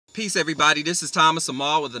Peace, everybody. This is Thomas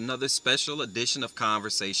Amal with another special edition of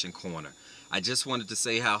Conversation Corner. I just wanted to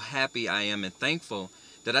say how happy I am and thankful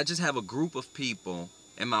that I just have a group of people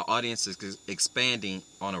and my audience is expanding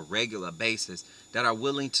on a regular basis that are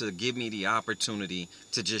willing to give me the opportunity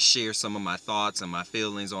to just share some of my thoughts and my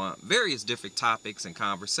feelings on various different topics and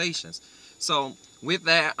conversations. So with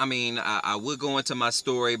that, I would go into my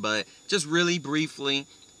story, but just really briefly,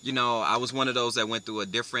 I was one of those that went through a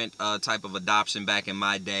different type of adoption back in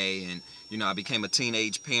my day. And, I became a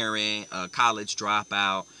teenage parent, a college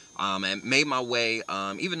dropout, and made my way,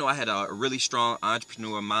 even though I had a really strong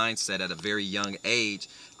entrepreneur mindset at a very young age,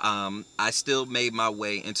 I still made my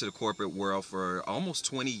way into the corporate world for almost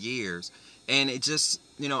 20 years. And it just,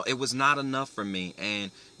 it was not enough for me. And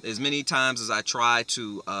as many times as I tried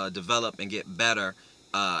to develop and get better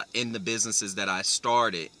in the businesses that I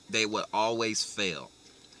started, they would always fail.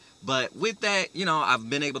 But with that, I've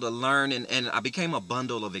been able to learn and I became a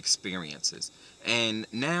bundle of experiences. And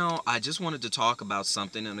now I just wanted to talk about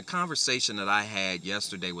something in a conversation that I had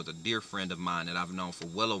yesterday with a dear friend of mine that I've known for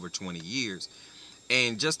well over 20 years.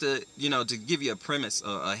 And just to give you a premise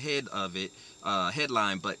ahead of it,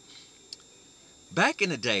 headline, but back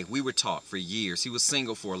in the day, we were taught for years. He was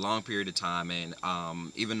single for a long period of time. And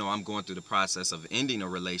even though I'm going through the process of ending a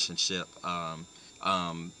relationship,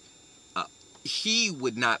 he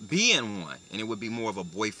would not be in one, and it would be more of a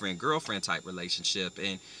boyfriend-girlfriend type relationship.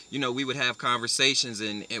 And we would have conversations,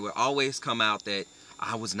 and it would always come out that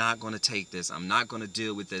I was not going to take this, I'm not going to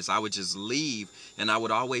deal with this, I would just leave. And I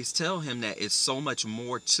would always tell him that it's so much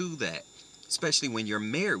more to that, especially when you're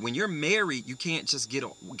married. You can't just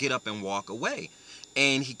get up and walk away.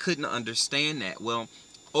 And he couldn't understand that. Well,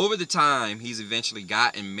 over the time, he's eventually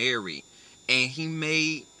gotten married, and he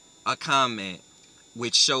made a comment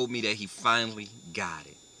which showed me that he finally got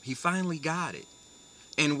it. He finally got it.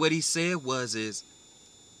 And what he said is,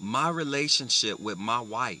 my relationship with my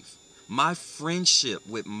wife, my friendship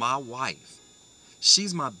with my wife,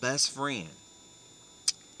 she's my best friend.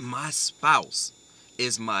 My spouse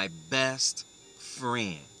is my best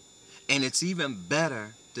friend. And it's even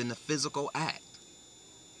better than the physical act.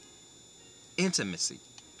 Intimacy.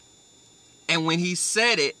 And when he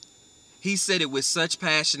said it with such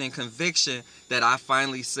passion and conviction that I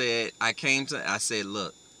finally said, I said,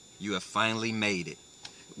 look, you have finally made it.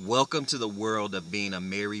 Welcome to the world of being a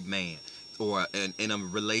married man, or in a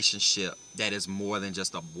relationship that is more than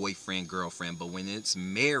just a boyfriend-girlfriend. But when it's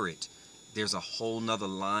marriage, there's a whole nother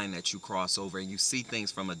line that you cross over, and you see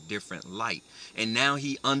things from a different light. And now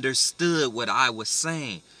he understood what I was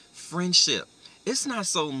saying. Friendship. It's not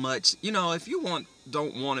so much, if you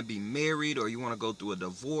don't want to be married, or you want to go through a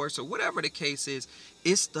divorce, or whatever the case is,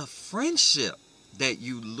 it's the friendship that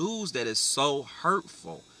you lose that is so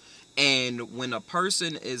hurtful. And when a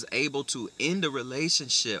person is able to end a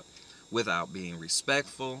relationship without being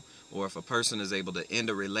respectful, or if a person is able to end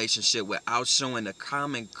a relationship without showing the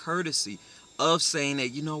common courtesy of saying that,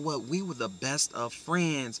 you know what, we were the best of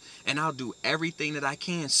friends, and I'll do everything that I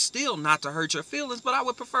can still not to hurt your feelings, but I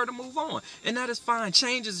would prefer to move on. And that is fine.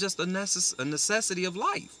 Change is just a necessity of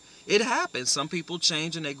life. It happens. Some people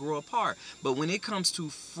change and they grow apart. But when it comes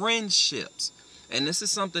to friendships, and this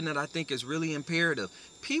is something that I think is really imperative,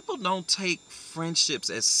 people don't take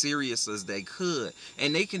friendships as serious as they could,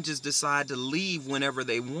 and they can just decide to leave whenever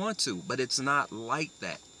they want to. But it's not like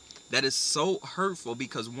that. That is so hurtful,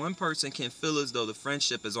 because one person can feel as though the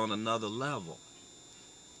friendship is on another level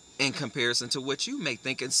in comparison to what you may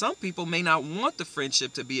think. And some people may not want the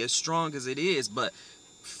friendship to be as strong as it is, but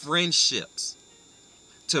friendships,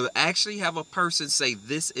 to actually have a person say,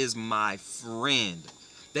 this is my friend,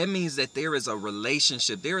 that means that there is a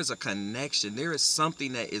relationship, there is a connection, there is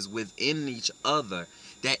something that is within each other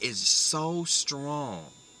that is so strong,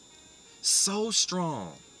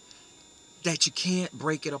 that you can't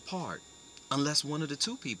break it apart unless one of the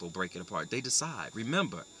two people break it apart. They decide.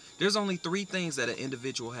 Remember, there's only three things that an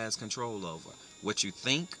individual has control over: what you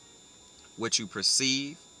think, what you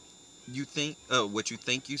perceive, what you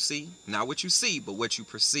think you see, not what you see, but what you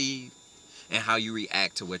perceive, and how you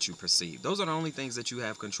react to what you perceive. Those are the only things that you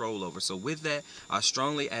have control over. So with that, I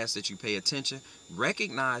strongly ask that you pay attention,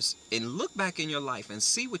 recognize, and look back in your life and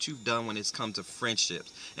see what you've done when it's come to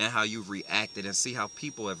friendships, and how you've reacted, and see how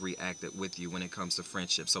people have reacted with you when it comes to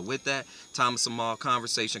friendships. So with that, Thomas Amal,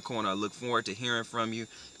 Conversation Corner. I look forward to hearing from you.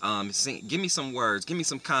 Give me some words, give me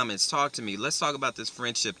some comments, talk to me. Let's talk about this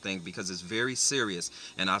friendship thing, because it's very serious,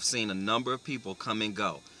 and I've seen a number of people come and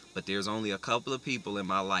go. But there's only a couple of people in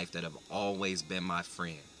my life that have always been my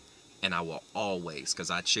friend. And I will always,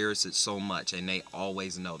 because I cherish it so much, and they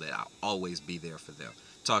always know that I'll always be there for them.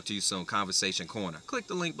 Talk to you soon. Conversation Corner. Click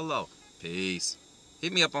the link below. Peace.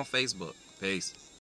 Hit me up on Facebook. Peace.